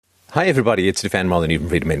Hi, everybody. It's Stefan Molyneux from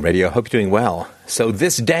Freedom in Radio. Hope you're doing well. So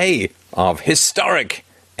this day of historic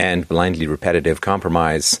and blindly repetitive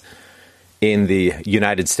compromise in the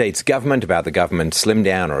United States government about the government slim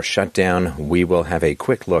down or shut down, we will have a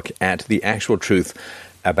quick look at the actual truth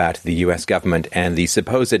about the U.S. government and the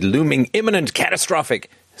supposed looming, imminent, catastrophic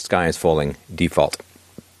sky is falling default.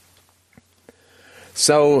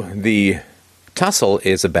 So the tussle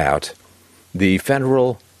is about the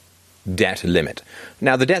federal debt limit.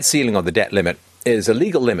 Now, the debt ceiling or the debt limit is a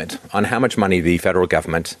legal limit on how much money the federal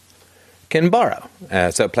government can borrow.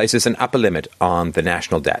 So it places an upper limit on the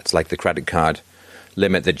national debts, like the credit card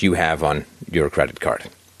limit that you have on your credit card.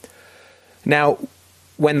 Now,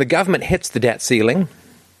 when the government hits the debt ceiling,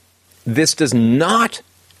 this does not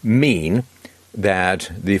mean that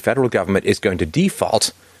the federal government is going to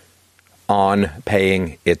default on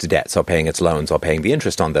paying its debts or paying its loans or paying the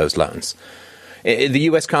interest on those loans. The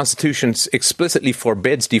U.S. Constitution explicitly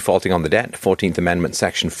forbids defaulting on the debt, 14th Amendment,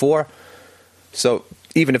 Section 4. So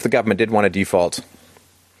even if the government did want to default,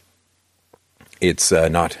 it's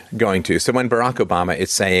not going to. So when Barack Obama is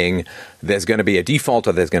saying there's going to be a default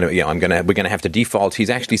or there's going to, we're going to have to default, he's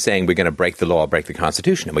actually saying we're going to break the law, break the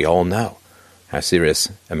Constitution. And we all know how serious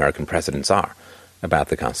American presidents are about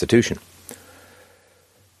the Constitution.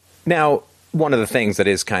 Now, one of the things that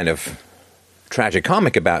is kind of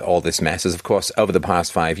tragicomic about all this mess is, of course, over the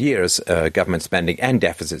past 5 years, government spending and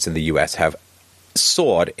deficits in the U.S. have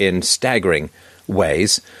soared in staggering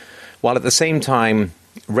ways, while at the same time,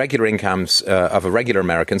 regular incomes of regular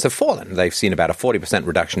Americans have fallen. They've seen about a 40%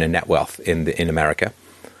 reduction in net wealth in America.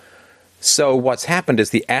 So what's happened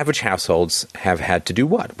is the average households have had to do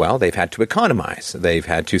what? Well, they've had to economize. They've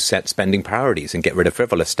had to set spending priorities and get rid of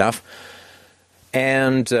frivolous stuff.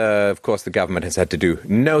 And, of course, the government has had to do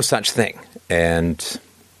no such thing. And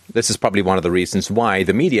this is probably one of the reasons why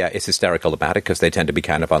the media is hysterical about it, because they tend to be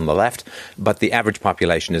kind of on the left, but the average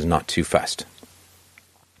population is not too fussed.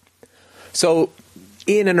 So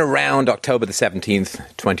in and around October the 17th,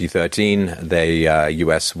 2013, the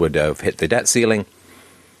U.S. would have hit the debt ceiling.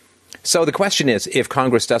 So the question is, if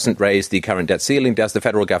Congress doesn't raise the current debt ceiling, does the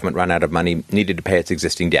federal government run out of money needed to pay its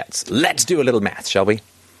existing debts? Let's do a little math, shall we?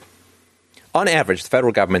 On average, the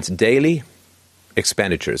federal government's daily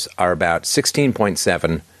expenditures are about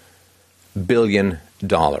 $16.7 billion.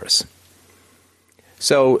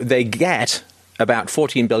 So they get about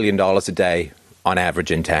 $14 billion a day on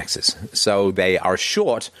average in taxes. So they are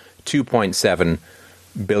short $2.7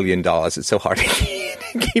 billion. It's so hard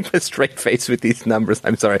to keep a straight face with these numbers.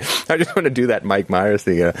 I'm sorry. I just want to do that Mike Myers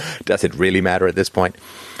thing. Does it really matter at this point?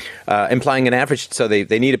 Implying an average, so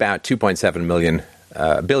they need about $2.7 billion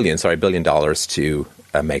to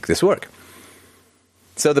make this work.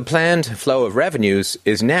 So the planned flow of revenues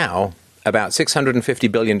is now about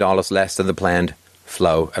 $650 billion less than the planned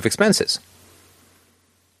flow of expenses.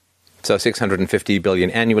 So $650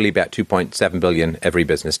 billion annually, about $2.7 billion every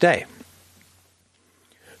business day.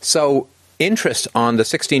 So interest on the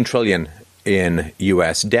 $16 trillion in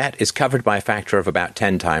U.S. debt is covered by a factor of about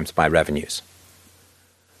 10 times by revenues.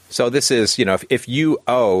 So this is, if you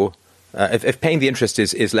owe if paying the interest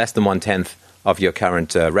is less than 1/10 of your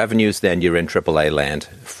current revenues, then you're in AAA land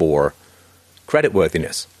for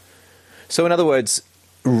creditworthiness. So in other words,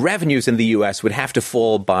 revenues in the U.S. would have to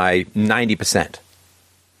fall by 90%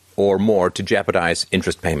 or more to jeopardize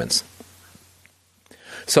interest payments.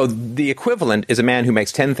 So the equivalent is a man who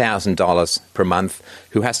makes $10,000 per month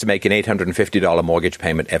who has to make an $850 mortgage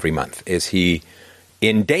payment every month. Is he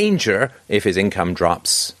in danger if his income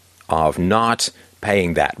drops of not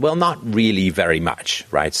paying that? Well, not really very much,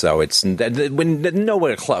 right? So it's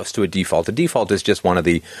nowhere close to a default. A default is just one of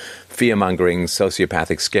the fear-mongering,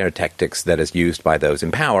 sociopathic scare tactics that is used by those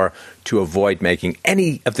in power to avoid making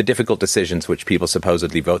any of the difficult decisions which people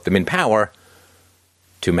supposedly vote them in power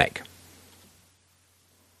to make.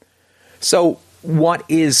 So what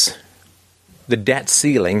is the debt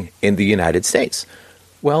ceiling in the United States?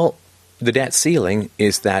 Well, the debt ceiling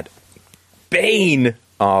is that bane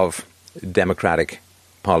of Democratic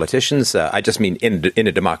politicians. I just mean in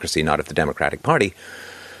a democracy, not of the Democratic Party.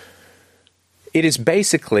 It is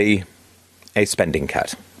basically a spending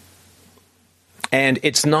cut. And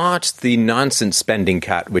it's not the nonsense spending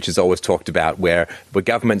cut, which is always talked about, where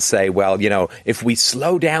governments say, well, if we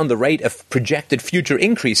slow down the rate of projected future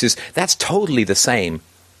increases, that's totally the same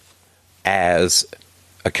as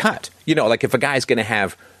a cut. Like if a guy's going to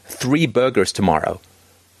have 3 burgers tomorrow,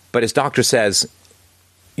 but his doctor says,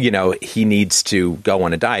 he needs to go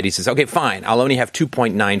on a diet. He says, okay, fine, I'll only have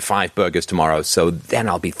 2.95 burgers tomorrow, so then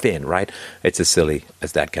I'll be thin, right? It's as silly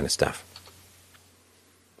as that kind of stuff.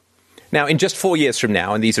 Now, in just 4 years from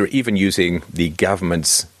now, and these are even using the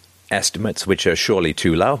government's estimates, which are surely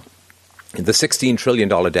too low. The $16 trillion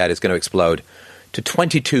debt is going to explode to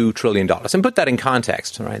 $22 trillion. And put that in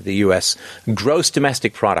context, right? The U.S. gross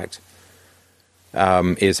domestic product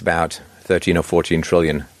is about $13 or $14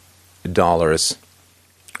 trillion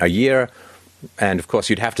a year. And, of course,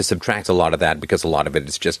 you'd have to subtract a lot of that because a lot of it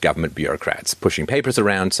is just government bureaucrats pushing papers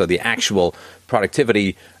around. So the actual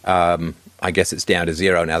productivity, I guess it's down to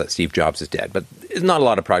zero now that Steve Jobs is dead. But there's not a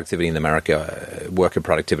lot of productivity in America. Worker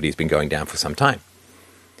productivity has been going down for some time.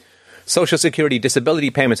 Social Security disability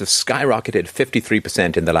payments have skyrocketed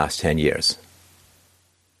 53% in the last 10 years.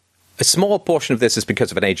 A small portion of this is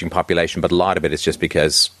because of an aging population, but a lot of it is just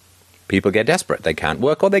because people get desperate. They can't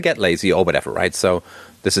work or they get lazy or whatever, right? So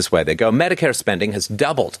this is where they go. Medicare spending has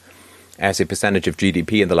doubled as a percentage of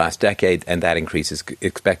GDP in the last decade, and that increase is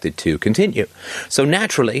expected to continue. So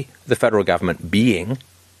naturally, the federal government, being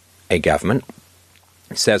a government,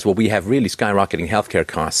 says, well, we have really skyrocketing healthcare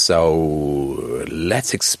costs, so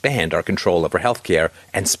let's expand our control over healthcare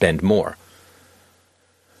and spend more.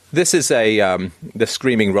 This is the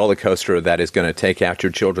screaming roller coaster that is going to take out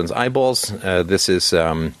your children's eyeballs. This is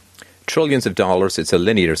trillions of dollars. It's a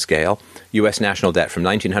linear scale. U.S. national debt from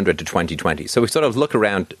 1900 to 2020. So we sort of look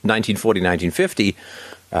around 1940, 1950.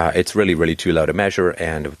 It's really, really too low to measure.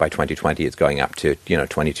 And by 2020, it's going up to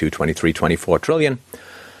 22, 23, 24 trillion.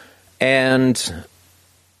 And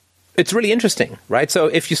it's really interesting, right? So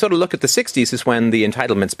if you sort of look at the 60s is when the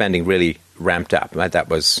entitlement spending really ramped up. Right? That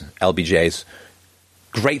was LBJ's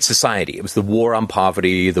Great Society. It was the war on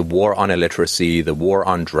poverty, the war on illiteracy, the war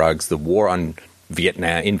on drugs, the war on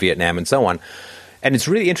Vietnam, and so on. And it's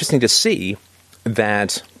really interesting to see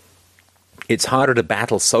that it's harder to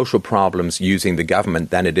battle social problems using the government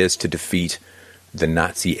than it is to defeat the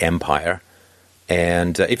Nazi empire.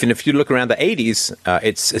 And if you look around the 80s,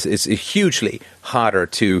 it's hugely harder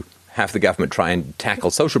to have the government try and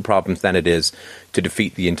tackle social problems than it is to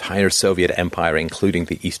defeat the entire Soviet empire, including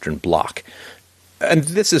the Eastern Bloc. And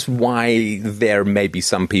this is why there may be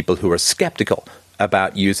some people who are skeptical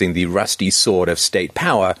about using the rusty sword of state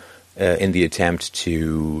power in the attempt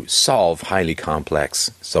to solve highly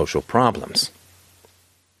complex social problems.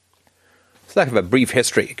 Let's have a brief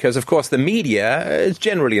history, because, of course, the media is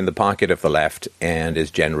generally in the pocket of the left and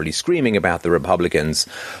is generally screaming about the Republicans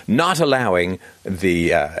not allowing the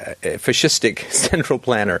fascistic central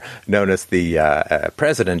planner known as the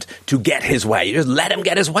president to get his way. You just let him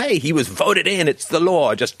get his way. He was voted in. It's the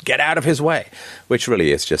law. Just get out of his way, which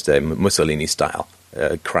really is just a Mussolini-style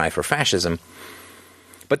cry for fascism.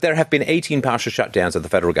 But there have been 18 partial shutdowns of the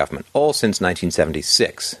federal government, all since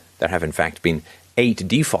 1976. There have, in fact, been 8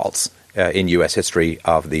 defaults in U.S. history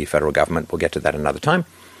of the federal government. We'll get to that another time.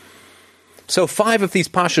 So 5 of these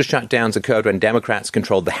partial shutdowns occurred when Democrats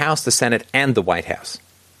controlled the House, the Senate, and the White House.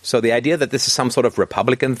 So the idea that this is some sort of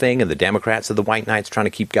Republican thing and the Democrats are the white knights trying to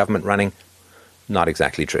keep government running, not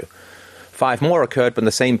exactly true. 5 more occurred when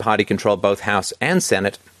the same party controlled both House and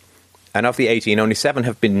Senate, and of the 18, only 7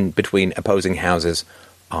 have been between opposing houses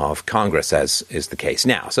of Congress, as is the case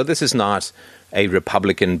now. So this is not a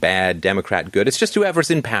Republican bad, Democrat good. It's just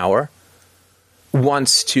whoever's in power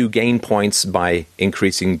wants to gain points by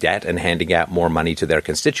increasing debt and handing out more money to their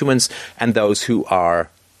constituents, and those who are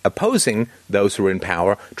opposing those who are in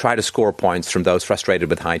power try to score points from those frustrated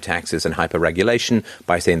with high taxes and hyper-regulation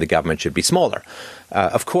by saying the government should be smaller.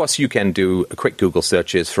 Of course, you can do quick Google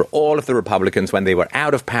searches for all of the Republicans when they were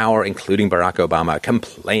out of power, including Barack Obama,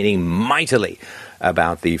 complaining mightily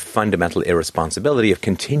about the fundamental irresponsibility of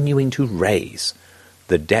continuing to raise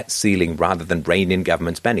the debt ceiling rather than rein in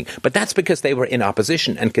government spending. But that's because they were in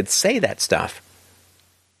opposition and could say that stuff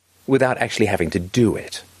without actually having to do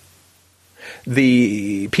it.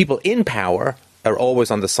 The people in power are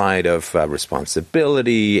always on the side of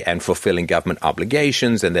responsibility and fulfilling government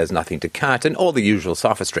obligations, and there's nothing to cut, and all the usual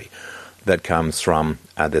sophistry that comes from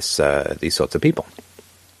these sorts of people.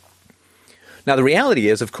 Now, the reality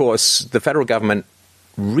is, of course, the federal government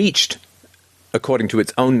reached, according to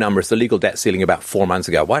its own numbers, the legal debt ceiling about 4 months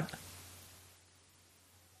ago. What?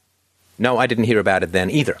 No, I didn't hear about it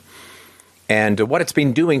then either. And what it's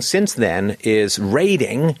been doing since then is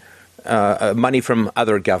raiding money from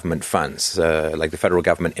other government funds, like the federal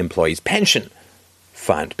government employees' pension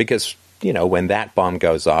fund, because, when that bomb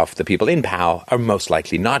goes off, the people in power are most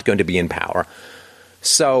likely not going to be in power.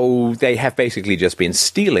 So they have basically just been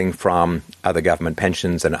stealing from other government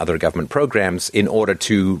pensions and other government programs in order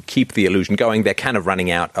to keep the illusion going. They're kind of running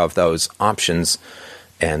out of those options,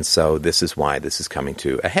 and so this is why this is coming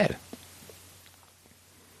to a head.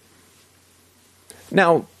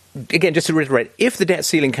 Now, again, just to reiterate, if the debt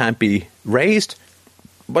ceiling can't be raised,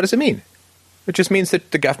 what does it mean? It just means that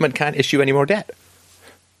the government can't issue any more debt.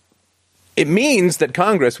 it means that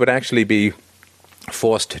Congress would actually be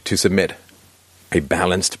forced to submit a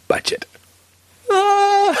balanced budget.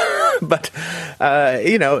 But,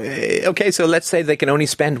 okay, so let's say they can only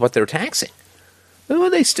spend what they're taxing. Well,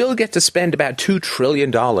 they still get to spend about $2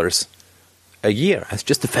 trillion a year. That's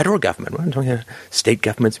just the federal government. We're not talking about state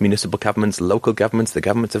governments, municipal governments, local governments, the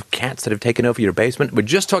governments of cats that have taken over your basement. We're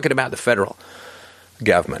just talking about the federal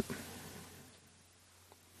government.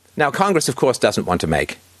 Now, Congress, of course, doesn't want to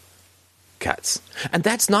make cuts. And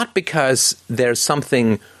that's not because there's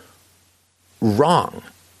something wrong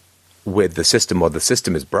with the system or the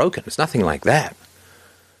system is broken. It's nothing like that.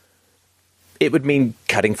 It would mean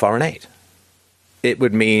cutting foreign aid. It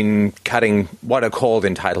would mean cutting what are called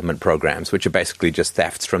entitlement programs, which are basically just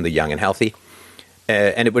thefts from the young and healthy.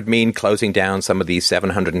 And it would mean closing down some of these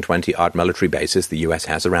 720-odd military bases the U.S.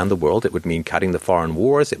 has around the world. It would mean cutting the foreign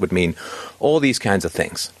wars. It would mean all these kinds of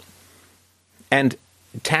things. And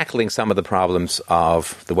tackling some of the problems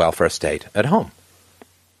of the welfare state at home.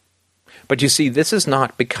 But you see, this is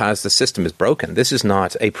not because the system is broken. This is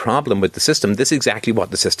not a problem with the system. This is exactly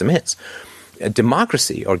what the system is.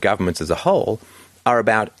 Democracy, or governments as a whole, are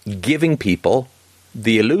about giving people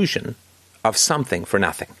the illusion of something for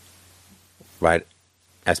nothing. Right?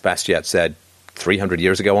 As Bastiat said 300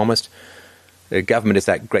 years ago almost, government is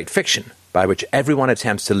that great fiction by which everyone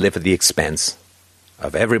attempts to live at the expense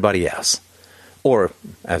of everybody else. Or,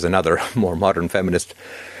 as another more modern feminist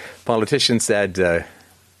politician said,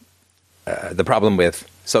 the problem with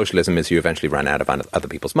socialism is you eventually run out of other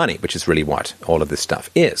people's money, which is really what all of this stuff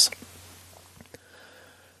is.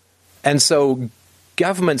 And so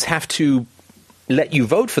governments have to let you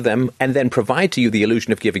vote for them and then provide to you the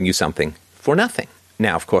illusion of giving you something for nothing.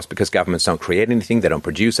 Now, of course, because governments don't create anything, they don't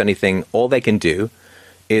produce anything, all they can do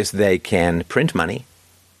is they can print money,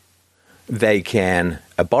 they can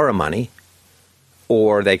borrow money,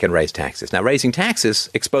 or they can raise taxes. Now, raising taxes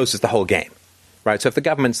exposes the whole game. Right, so if the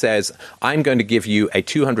government says, I'm going to give you a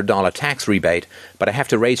 $200 tax rebate, but I have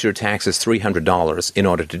to raise your taxes $300 in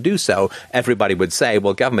order to do so, everybody would say,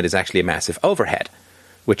 well, government is actually a massive overhead,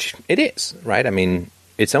 which it is, right? I mean,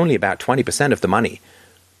 it's only about 20% of the money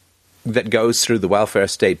that goes through the welfare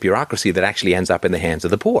state bureaucracy that actually ends up in the hands of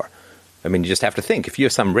the poor. I mean, you just have to think, if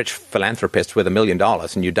you're some rich philanthropist with $1 million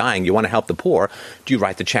and you're dying, you want to help the poor, do you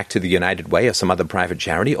write the check to the United Way or some other private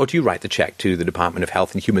charity, or do you write the check to the Department of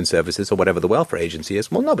Health and Human Services or whatever the welfare agency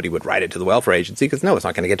is? Well, nobody would write it to the welfare agency because, no, it's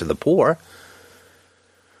not going to get to the poor.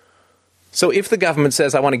 So if the government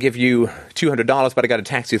says, I want to give you $200, but I got to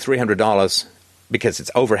tax you $300 because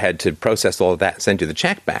it's overhead to process all of that and send you the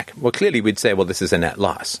check back, well, clearly we'd say, well, this is a net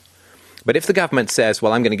loss. But if the government says,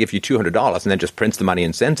 well, I'm going to give you $200 and then just prints the money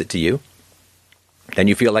and sends it to you, then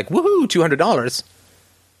you feel like, woohoo, $200.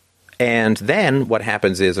 And then what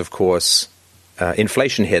happens is, of course,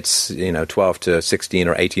 inflation hits, 12 to 16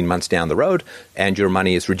 or 18 months down the road, and your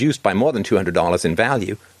money is reduced by more than $200 in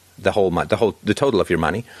value, the total of your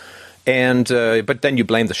money. And but then you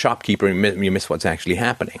blame the shopkeeper and you miss what's actually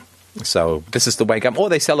happening. So this is the way or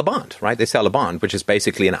they sell a bond, right? They sell a bond, which is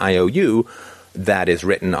basically an IOU that is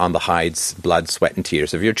written on the hides, blood, sweat, and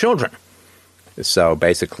tears of your children. So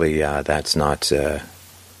basically, that's not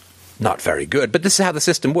very good. But this is how the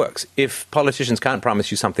system works. If politicians can't promise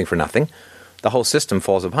you something for nothing, the whole system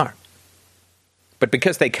falls apart. But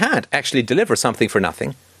because they can't actually deliver something for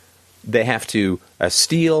nothing, they have to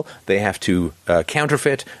steal, they have to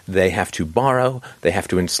counterfeit, they have to borrow, they have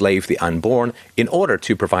to enslave the unborn in order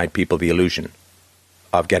to provide people the illusion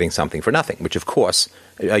of getting something for nothing, which, of course,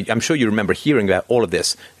 I'm sure you remember hearing about all of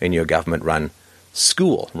this in your government-run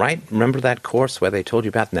school, right? Remember that course where they told you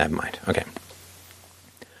about? Never mind. Okay.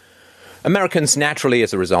 Americans, naturally,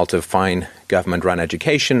 as a result of fine government-run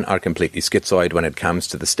education, are completely schizoid when it comes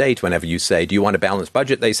to the state. Whenever you say, do you want a balanced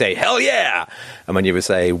budget? They say, hell yeah! And when you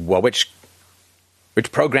say, well, which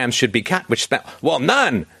programs should be cut? Well,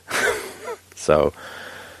 none! So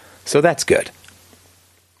that's good.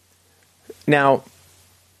 Now,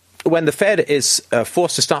 when the Fed is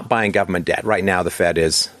forced to stop buying government debt, right now the Fed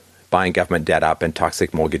is buying government debt up and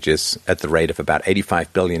toxic mortgages at the rate of about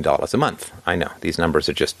 $85 billion a month. I know, these numbers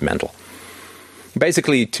are just mental.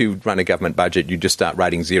 Basically, to run a government budget, you just start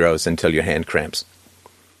writing zeros until your hand cramps.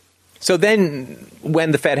 So then,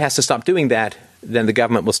 when the Fed has to stop doing that, then the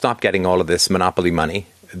government will stop getting all of this monopoly money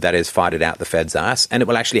that is farted out the Fed's ass, and it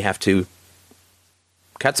will actually have to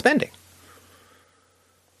cut spending.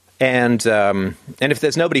 And if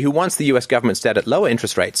there's nobody who wants the U.S. government's debt at lower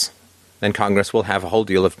interest rates, then Congress will have a whole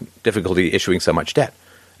deal of difficulty issuing so much debt.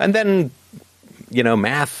 And then,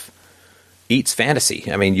 math eats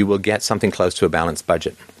fantasy. I mean, you will get something close to a balanced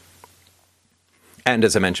budget. And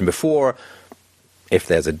as I mentioned before, If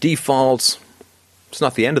there's a default, it's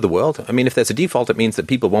not the end of the world. I mean, if there's a default, it means that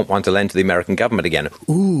people won't want to lend to the American government again.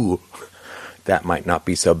 Ooh, that might not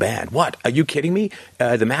be so bad. What? Are you kidding me?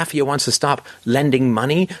 The mafia wants to stop lending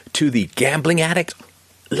money to the gambling addict?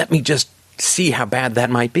 Let me just see how bad that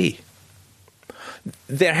might be.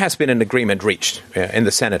 There has been an agreement reached, in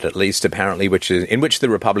the Senate at least, apparently, in which the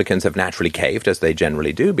Republicans have naturally caved, as they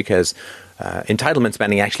generally do, because entitlement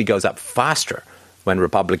spending actually goes up faster when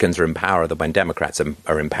Republicans are in power than when Democrats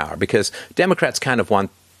are in power, because Democrats kind of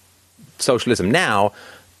want socialism now,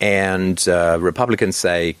 and Republicans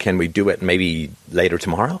say, can we do it maybe later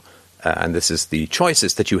tomorrow? And this is the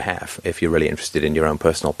choices that you have if you're really interested in your own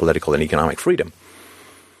personal political and economic freedom.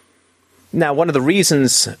 Now, one of the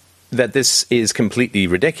reasons that this is completely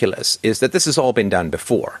ridiculous is that this has all been done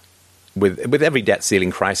before. With every debt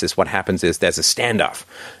ceiling crisis, what happens is there's a standoff.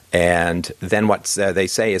 And then what they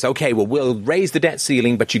say is, okay, well, we'll raise the debt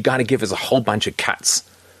ceiling, but you got to give us a whole bunch of cuts.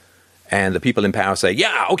 And the people in power say,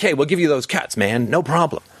 yeah, okay, we'll give you those cuts, man, no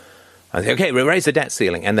problem. I say, okay, we'll raise the debt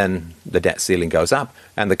ceiling. And then the debt ceiling goes up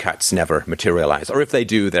and the cuts never materialize. Or if they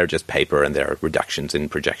do, they're just paper and they're reductions in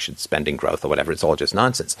projected spending growth or whatever. It's all just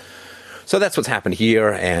nonsense. So that's what's happened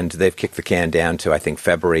here, and they've kicked the can down to, I think,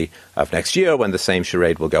 February of next year when the same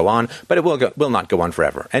charade will go on, but it will not go on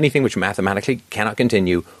forever. Anything which mathematically cannot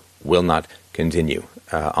continue will not continue.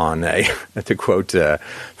 To quote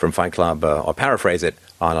from Fight Club, or paraphrase it,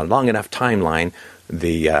 on a long enough timeline,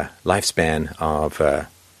 the lifespan of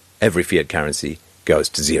every fiat currency goes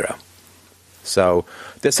to zero. So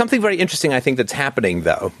there's something very interesting, I think, that's happening,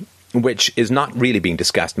 though, which is not really being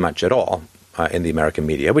discussed much at all in the American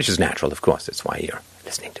media, which is natural, of course. That's why you're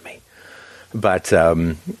listening to me. But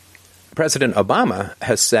President Obama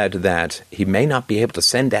has said that he may not be able to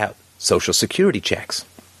send out Social Security checks.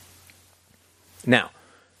 Now,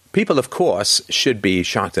 people, of course, should be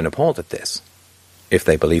shocked and appalled at this if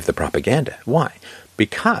they believe the propaganda. Why?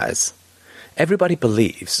 Because everybody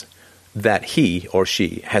believes that he or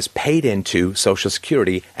she has paid into Social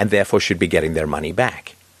Security and therefore should be getting their money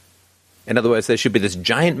back. In other words, there should be this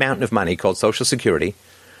giant mountain of money called Social Security,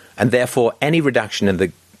 and therefore any reduction in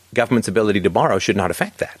the government's ability to borrow should not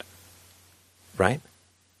affect that. Right?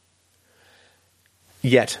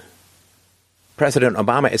 Yet, President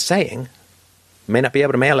Obama is saying may not be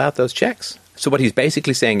able to mail out those checks. So what he's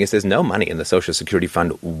basically saying is there's no money in the Social Security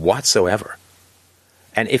fund whatsoever.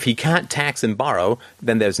 And if he can't tax and borrow,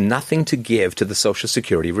 then there's nothing to give to the Social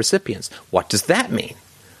Security recipients. What does that mean?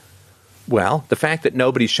 Well, the fact that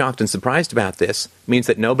nobody's shocked and surprised about this means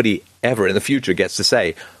that nobody ever in the future gets to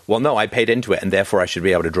say, well, no, I paid into it and therefore I should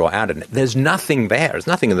be able to draw out in it. There's nothing there. There's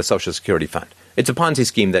nothing in the Social Security fund. It's a Ponzi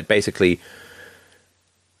scheme that basically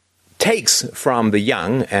takes from the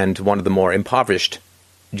young and one of the more impoverished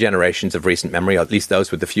generations of recent memory, or at least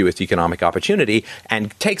those with the fewest economic opportunity,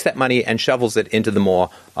 and takes that money and shovels it into the more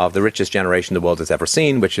of the richest generation the world has ever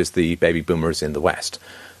seen, which is the baby boomers in the West.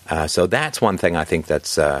 So that's one thing I think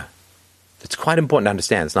that's quite important to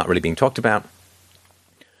understand. It's not really being talked about.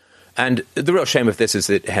 And the real shame of this is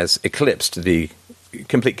it has eclipsed the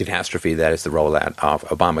complete catastrophe that is the rollout of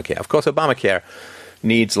Obamacare. Of course, Obamacare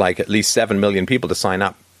needs like at least 7 million people to sign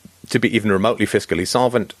up to be even remotely fiscally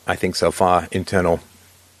solvent. I think so far internal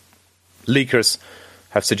leakers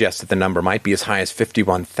have suggested the number might be as high as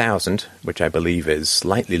 51,000, which I believe is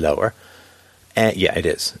slightly lower. Yeah, it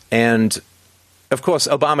is. And of course,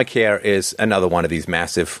 Obamacare is another one of these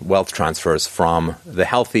massive wealth transfers from the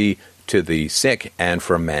healthy to the sick and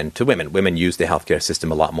from men to women. Women use the healthcare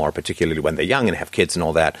system a lot more, particularly when they're young and have kids and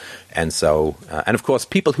all that. And so, and of course,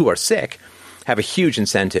 people who are sick have a huge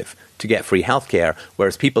incentive to get free healthcare,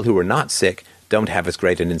 whereas people who are not sick don't have as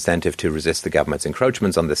great an incentive to resist the government's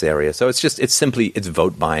encroachments on this area. So it's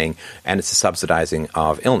vote buying and it's a subsidizing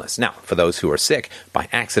of illness. Now, for those who are sick by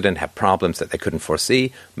accident, have problems that they couldn't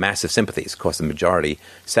foresee, massive sympathies. Of course, the majority,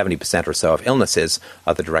 70% or so of illnesses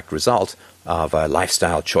are the direct result of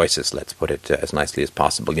lifestyle choices, let's put it as nicely as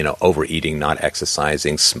possible. You know, overeating, not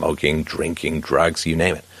exercising, smoking, drinking, drugs, you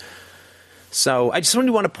name it. So I just really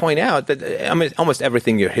want to point out that almost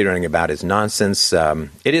everything you're hearing about is nonsense.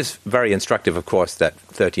 It is very instructive, of course, that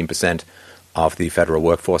 13% of the federal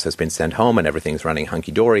workforce has been sent home and everything's running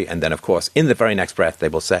hunky-dory. And then, of course, in the very next breath, they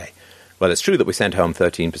will say, well, it's true that we sent home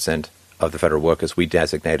 13% of the federal workers we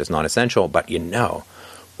designate as non-essential, but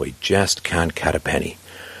we just can't cut a penny.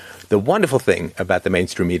 The wonderful thing about the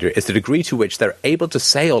mainstream media is the degree to which they're able to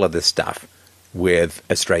say all of this stuff with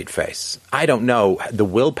a straight face. I don't know the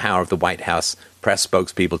willpower of the White House press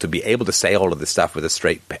spokespeople to be able to say all of this stuff with a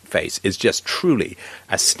straight face is just truly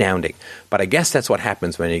astounding. But I guess that's what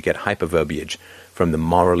happens when you get hyperverbiage from the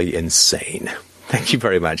morally insane. Thank you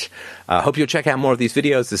very much. Hope you'll check out more of these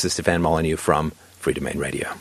videos. This is Stefan Molyneux from Free Domain Radio.